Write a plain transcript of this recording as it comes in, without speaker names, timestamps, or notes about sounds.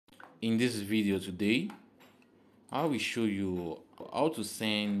In this video today, I will show you how to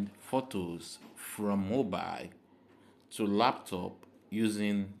send photos from mobile to laptop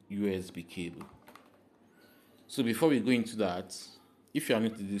using USB cable. So before we go into that, if you are new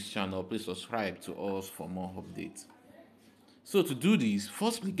to this channel, please subscribe to us for more updates. So to do this,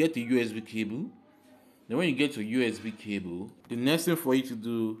 firstly get the USB cable. Then when you get your USB cable, the next thing for you to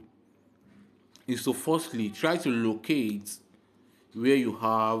do is to firstly try to locate where you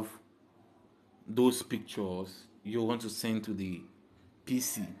have those pictures you want to send to the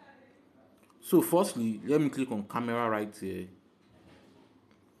PC. So firstly, let me click on camera right here.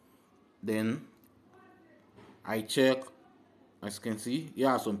 Then I check, as you can see, here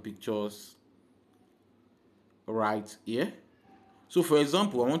are some pictures right here. So for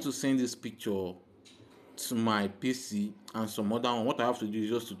example, I want to send this picture to my PC and some other one. What I have to do is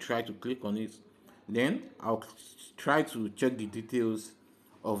just to try to click on it. Then I'll try to check the details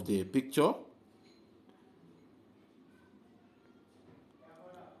of the picture.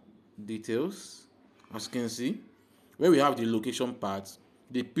 Details, as you can see, where we have the location part,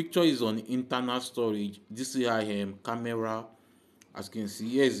 the picture is on internal storage, DCIM camera. As you can see,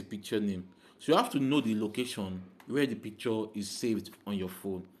 here is the picture name. So you have to know the location where the picture is saved on your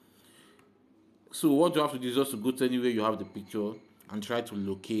phone. So what you have to do is just to go to anywhere you have the picture and try to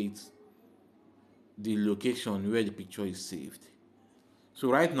locate the location where the picture is saved.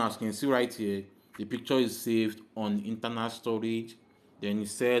 So right now, as you can see right here, the picture is saved on internal storage. Then it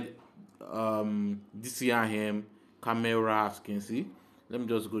said DCIM camera, as you can see. Let me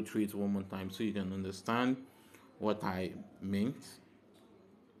just go through it one more time so you can understand what I meant.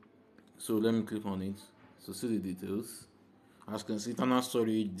 So let me click on it. So see the details. As you can see, internal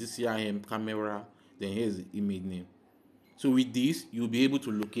storage, DCIM camera, then here's the image name. So with this, you'll be able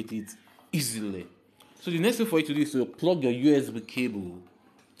to locate it easily. So the next thing for you to do is to plug your USB cable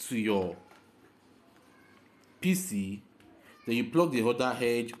to your PC, then you plug the other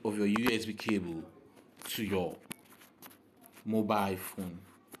edge of your USB cable to your mobile phone.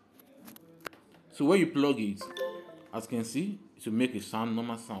 So when you plug it, as you can see, it will make a sound,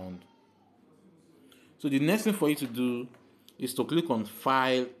 normal sound. So the next thing for you to do is to click on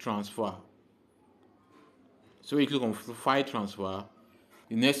file transfer. So when you click on file transfer,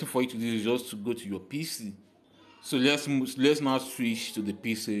 the next thing for you to do is just to go to your PC. So let's now switch to the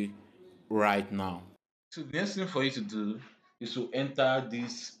PC right now. So the next thing for you to do is to enter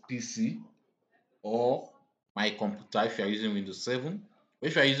this PC or my computer if you are using Windows 7. Or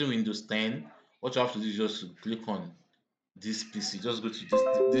if you are using Windows 10, what you have to do is just to click on this PC. Just go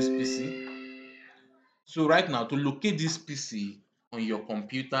to this PC. So right now, to locate this PC on your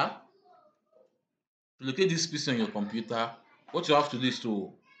computer, what you have to do is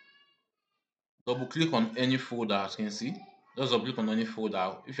to double click on any folder. As you can see, just double click on any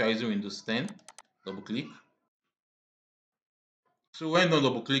folder. If you are using Windows 10, double click. So when done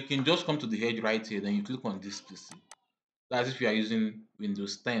double clicking, just come to the edge right here, then you click on this PC. That's if you are using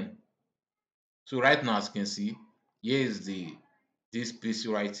Windows 10. So right now, as you can see, here is this PC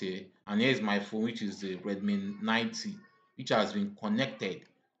right here, and here is my phone, which is the Redmi 90, which has been connected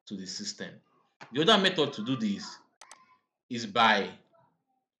to the system. The other method to do this is by,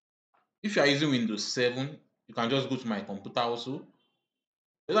 if you are using Windows 7, you can just go to my computer also.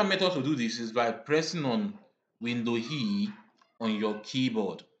 The other method to do this is by pressing on Windows E on your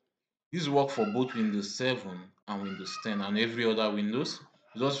keyboard. This works for both Windows 7 and Windows 10 and every other Windows.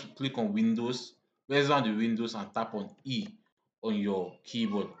 You just click on Windows, press down the Windows and tap on E on your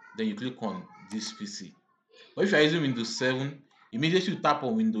keyboard. Then you click on this PC. But if you are using Windows 7, immediately you tap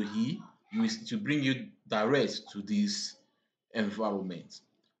on Windows E, it will bring you direct to this environment.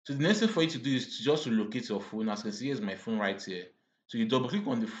 So the next thing for you to do is just to locate your phone. As you can see, here's my phone right here. So you double click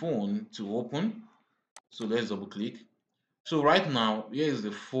on the phone to open. So let's double click. So right now, here is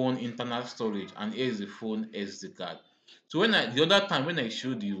the phone internal storage and here is the phone SD card. So the other time when I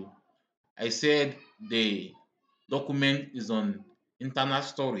showed you, I said the document is on internal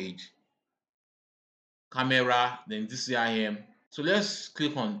storage, camera, then DCIM. So let's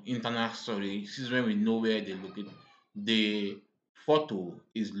click on internal storage. This is when we know where the photo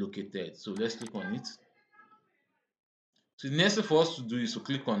is located. So let's click on it. So the next thing for us to do is to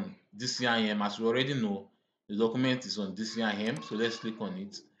click on DCIM. As we already know, the document is on DCIM. So let's click on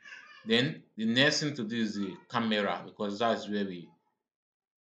it. Then the next thing to do is the camera, because that's where we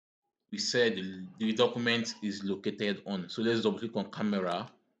said the document is located on. So let's double click on camera.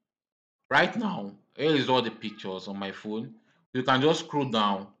 Right now, here is all the pictures on my phone. You can just scroll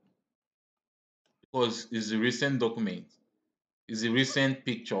down because it's the recent document. It's the recent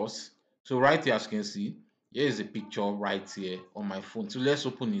pictures. So right here, as you can see, Here is the picture right here on my phone. So let's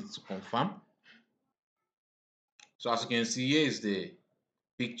open it to confirm. So as you can see, here is the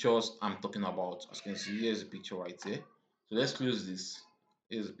pictures I'm talking about. As you can see, here's the picture right here. So let's close this.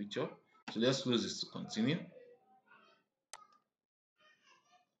 Here's the picture. So let's close this to continue.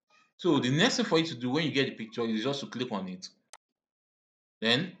 So the next thing for you to do when you get the picture is just to click on it.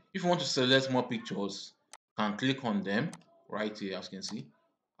 Then if you want to select more pictures, you can click on them right here. As you can see,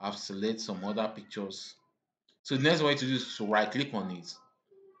 I've selected some other pictures. So the next way to do is to right click on it.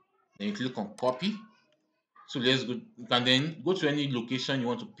 Then you click on copy. So let's go. You can then go to any location you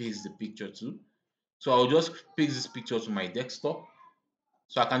want to paste the picture to. So I'll just paste this picture to my desktop.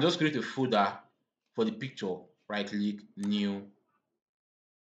 So I can just create a folder for the picture. Right click, new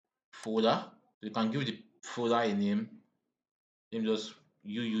folder. So you can give the folder a name. Then just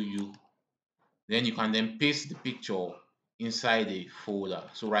UUU. Then you can then paste the picture inside the folder.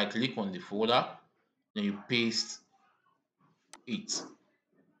 So right click on the folder, then you paste it.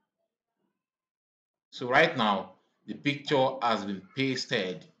 So right now, the picture has been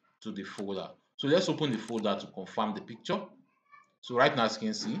pasted to the folder. So let's open the folder to confirm the picture. So right now, as you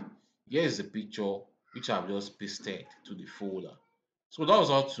can see, here is the picture which I've just pasted to the folder. So that was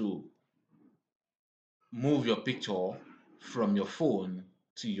how to move your picture from your phone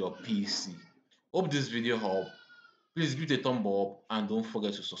to your PC. Hope this video helped. Please give it a thumb up and don't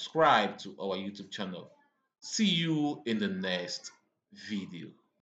forget to subscribe to our YouTube channel. See you in the next video.